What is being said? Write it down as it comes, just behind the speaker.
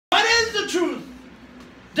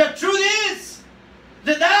The truth is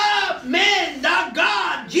that that man, that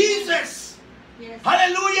God, Jesus, Yes.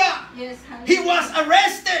 hallelujah, Yes. he was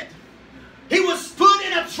arrested. He was put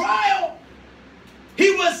in a trial.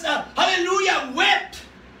 He was, hallelujah, whipped.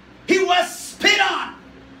 He was spit on.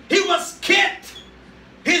 He was kicked.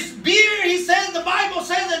 His beard, he says, the Bible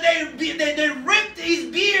says that they ripped his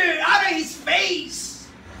beard out of his face.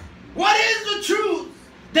 What is the truth?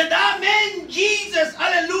 That man, Jesus,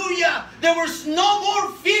 hallelujah, there was no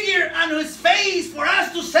more figure on his face for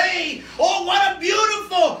us to say, oh, what a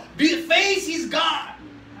beautiful face he's got.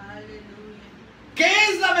 Hallelujah. ¿Qué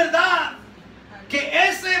es la verdad? Que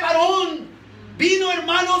ese varón vino,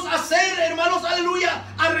 hermanos, a ser, hermanos, aleluya,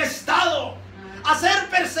 arrestado, a ser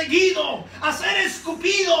perseguido, a ser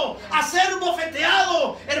escupido, a ser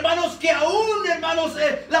bofeteado, hermanos, que aún, hermanos,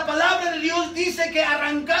 la palabra de Dios dice que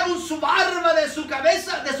arrancaron su barba de su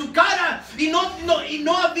cabeza, de su cara, y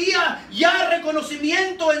no había ya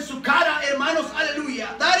reconocimiento en su cara, hermanos,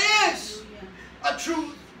 aleluya. That is a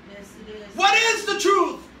truth. Yes, it is. What is the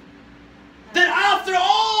truth? That after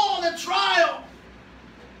all the trial,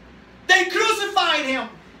 they crucified him.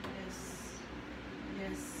 Yes.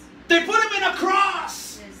 Yes. They put him in a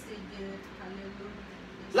cross. Yes, they did. Hallelujah.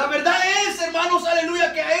 Yes. La verdad es, hermanos,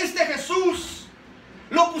 aleluya, que a este Jesús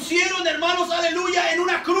lo pusieron, hermanos, aleluya, en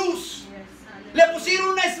una cruz. Yes, Le hallelujah.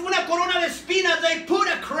 pusieron una corona de espinas. They put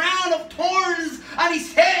a crown of thorns on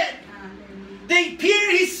his head. Hallelujah. They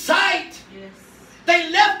pierced his sight. Yes. They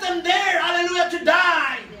left him there, hallelujah, to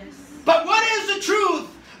die. Yes. But what is the truth?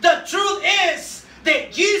 The truth is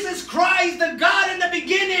that Jesus Christ, the God in the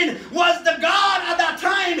beginning, was the God at that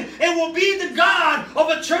time and will be the God of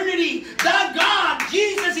eternity. That God,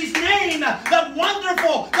 Jesus, his name, the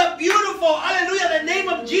wonderful, the beautiful, hallelujah, the name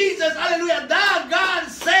of Jesus, hallelujah. That God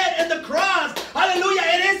said in the cross, hallelujah,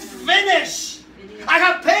 it is finished. I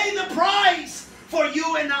have paid the price for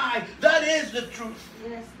you and I. That is the truth.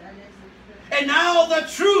 Yes, that is the truth. And now the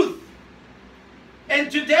truth in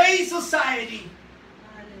today's society,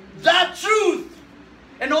 Hallelujah. that truth.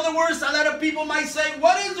 In other words, a lot of people might say,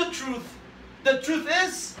 what is the truth? The truth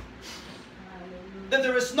is Hallelujah. that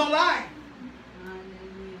there is no lie.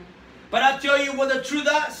 Hallelujah. But I'll tell you what the truth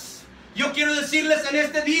does. Yo quiero decirles en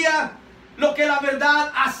este día lo que la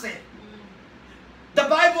verdad hace. The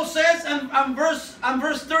Bible says on verse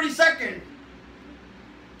 32,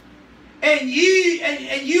 and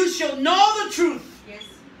you shall know the truth, Yes.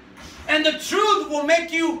 and the truth will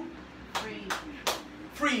make you Free.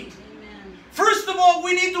 free. Amen. First of all,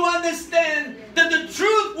 we need to understand that the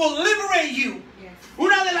truth will liberate you. Yes.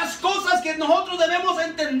 Una de las cosas que nosotros debemos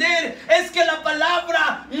entender es que la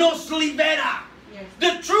palabra nos libera. Yes.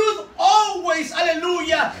 The truth always,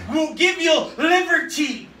 hallelujah, will give you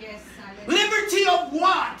liberty. Yes. Hallelujah. Liberty of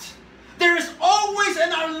what? There is always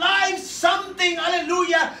in our lives something,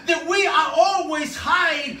 hallelujah, that we are always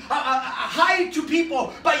hide to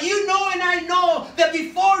people. But you know and I know that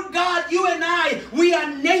before God, you and I, we are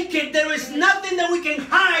naked. There is nothing that we can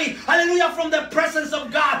hide, hallelujah, from the presence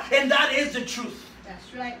of God. And that is the truth.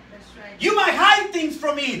 That's right. That's right. You might hide things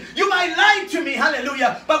from me. You might lie to me,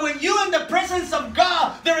 hallelujah. But when you're in the presence of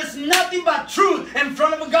God, there is nothing but truth in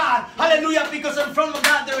front of God. Hallelujah. Because in front of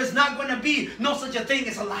God, there is not going to be no such a thing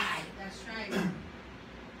as a lie. That's right.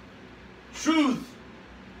 Truth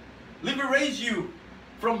liberates you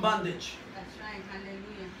from bondage. That's right.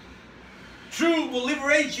 Hallelujah. Truth will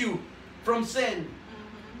liberate you from sin.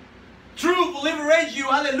 Mhm. Truth will liberate you,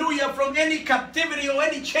 hallelujah, from any captivity or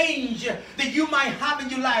any change that you might have in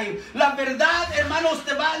your life. La verdad, hermanos,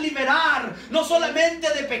 te va a liberar, no solamente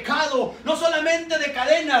de pecado, no solamente de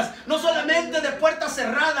cadenas, no solamente de puertas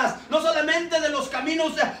cerradas, no solamente de los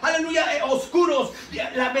caminos, aleluya, oscuros.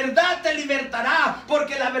 La verdad te libertará,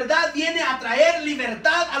 porque la verdad viene a traer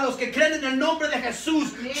libertad a los que creen en el nombre de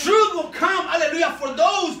Jesús. Truth will come, hallelujah, for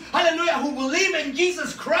those, hallelujah, who believe in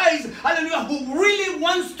Jesus Christ, hallelujah, who really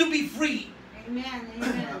wants to be free. Amen.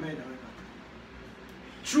 Amen.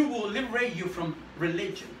 Truth will liberate you from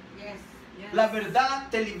religion. Yes. Yes. La verdad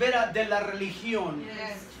te libera de la religión.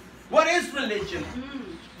 Yes. What is religion?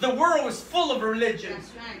 Mm. The world is full of religion.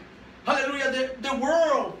 That's right. Hallelujah. The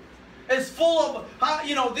world is full of,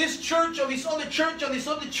 you know, this church or this other church or this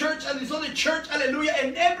other church and this other church. Hallelujah.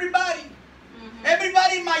 And everybody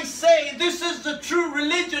might say this is the true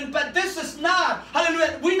religion, but this is not.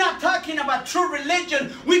 Hallelujah. We're not talking about true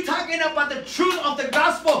religion. We're talking about the truth of the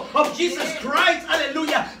gospel of Jesus Christ.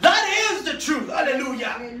 Hallelujah. That is the truth. Hallelujah.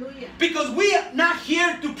 Hallelujah. Aleluya. Because we are not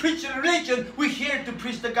here to preach religion, we're here to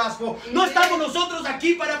preach the gospel. No estamos nosotros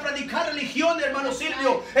aquí para predicar religión, hermano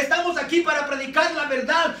Silvio. Estamos aquí para predicar la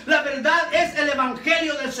verdad. La verdad es el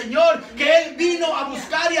evangelio del Señor, que Él vino a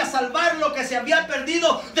buscar y a salvar lo que se había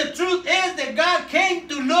perdido. The truth is that God came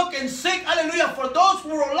to look and seek, hallelujah, for those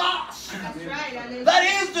who were lost. That's right. Aleluya. That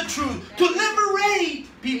is the truth. To liberate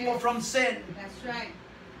people from sin. That's right.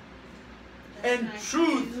 And That's right.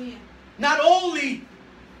 truth Aleluya. not only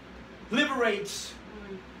liberates.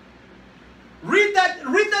 Read that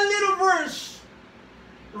little verse.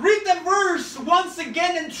 Read the verse once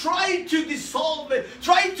again and try to dissolve it.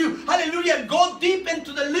 Try to, hallelujah, go deep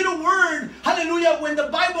into the little word. Hallelujah, when the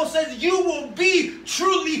Bible says you will be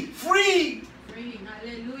truly free. Free.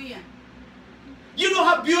 Aleluya. You know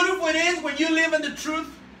how beautiful it is when you live in the truth?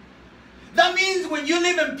 That means when you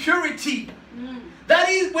live in purity. That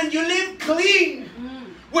is when you live clean.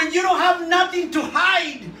 When you don't have nothing to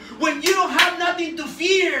hide. When you don't have nothing to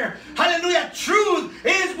fear. Hallelujah. Truth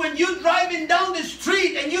is when you're driving down the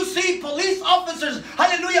street and you see police officers,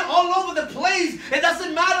 hallelujah, all over the place. It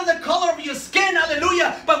doesn't matter the color of your skin,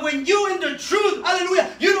 hallelujah. But when you're in the truth,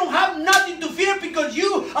 hallelujah, you don't have nothing to fear because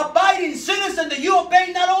you abide in sin and that you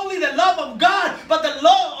obey not only the love of God, but the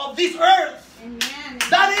law of this earth. Amen.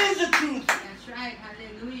 That is the truth. That's right.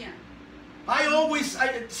 Hallelujah. I always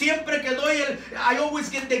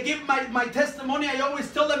get to give my testimony. I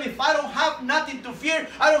always tell them, if I don't have nothing to fear,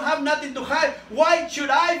 I don't have nothing to hide, why should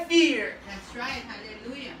I fear? That's right.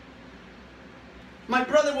 Hallelujah. My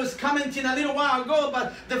brother was commenting a little while ago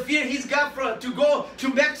about the fear he's got to go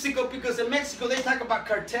to Mexico, because in Mexico they talk about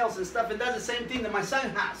cartels and stuff, and that's the same thing that my son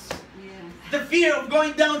has. The fear of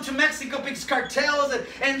going down to Mexico because cartels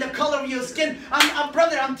and the color of your skin.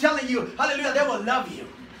 Brother, I'm telling you, hallelujah, they will love you.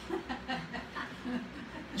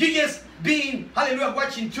 You just being, hallelujah,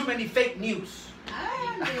 watching too many fake news.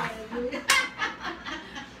 Hallelujah.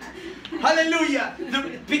 Hallelujah.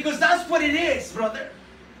 Because that's what it is, brother.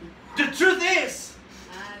 The truth is,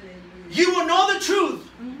 Hallelujah. you will know the truth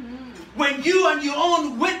when you and your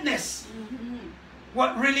own witness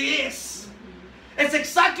what really is. It's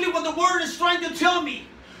exactly what the word is trying to tell me.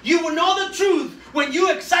 You will know the truth when you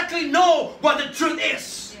exactly know what the truth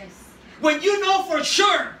is. Yes. When you know for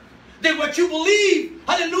sure that what you believe,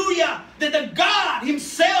 hallelujah, that the God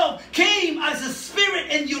Himself came as a spirit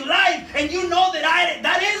in your life, and you know that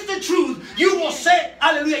that is the truth, you will set,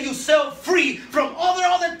 hallelujah, yourself free from other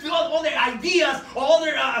ideas or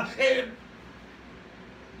other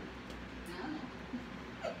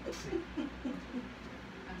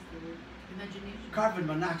carbon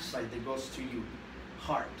monoxide that goes to your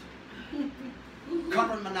heart.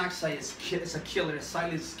 Carbon monoxide is a killer, a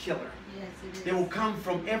silent killer. Yes, it is. They will come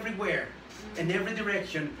from everywhere, in every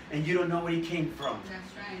direction, and you don't know where it came from.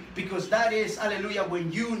 That's right. Because that is, hallelujah,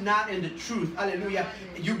 when you're not in the truth, hallelujah,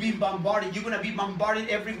 you're being bombarded. You're going to be bombarded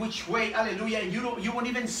every which way, hallelujah, and you won't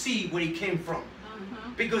even see where it came from.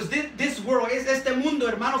 Because this world, este mundo,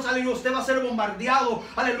 hermanos, aleluya, usted va a ser bombardeado,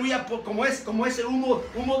 aleluya, como ese humo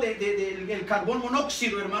del carbón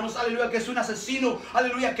monóxido, hermanos, aleluya, que es un asesino,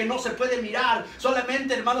 aleluya, que no se puede mirar.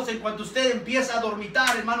 Solamente, hermanos, en cuanto usted empieza a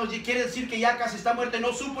dormitar, hermanos, y quiere decir que ya casi está muerto,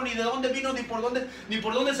 no supo ni de dónde vino ni por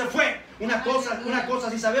dónde se fue. Una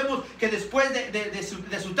cosa, si sabemos que después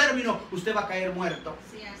de su término, usted va a caer muerto.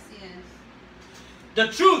 Sí, así es. The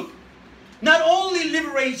truth not only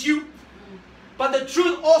liberates you, but the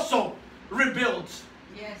truth also rebuilds.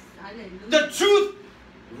 Yes, hallelujah. The truth,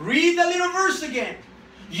 read the little verse again.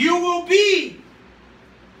 You will be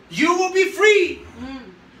free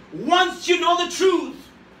once you know the truth.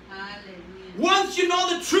 Hallelujah. Once you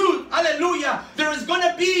know the truth, hallelujah, there is going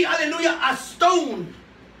to be, hallelujah, a stone.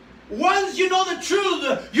 Once you know the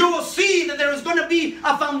truth, you will see that there is going to be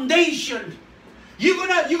a foundation. You're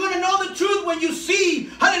gonna know the truth when you see,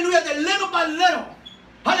 hallelujah, that little by little,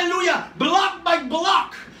 hallelujah, block by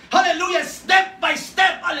block, hallelujah, step by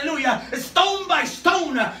step, hallelujah, stone by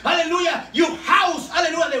stone, hallelujah, your house,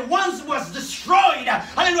 hallelujah, that once was destroyed,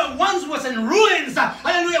 hallelujah, once was in ruins,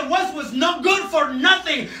 hallelujah, once was not good for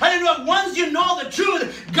nothing, hallelujah, once you know the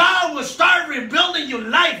truth, God will start rebuilding your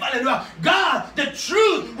life, hallelujah, God, the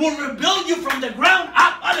truth will rebuild you from the ground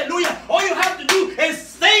up, hallelujah. All you have to do is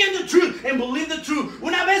stay in the truth and believe the truth.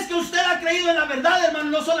 Una vez que usted ha creído en la verdad,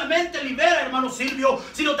 hermano, no solamente libera, hermano Silvio,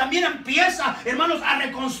 sino también empieza, hermanos, a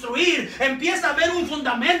reconstruir, empieza a ver un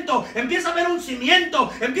fundamento, empieza a ver un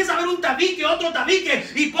cimiento, empieza a ver un tabique, otro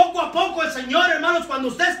tabique, y poco a poco el Señor, hermanos, cuando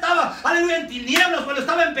usted estaba, aleluya, en tinieblas, cuando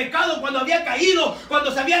estaba en pecado, cuando había caído,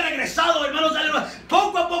 cuando se había regresado, hermanos, aleluya,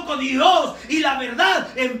 poco a poco Dios y la verdad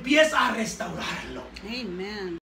empieza a restaurarlo. Amen.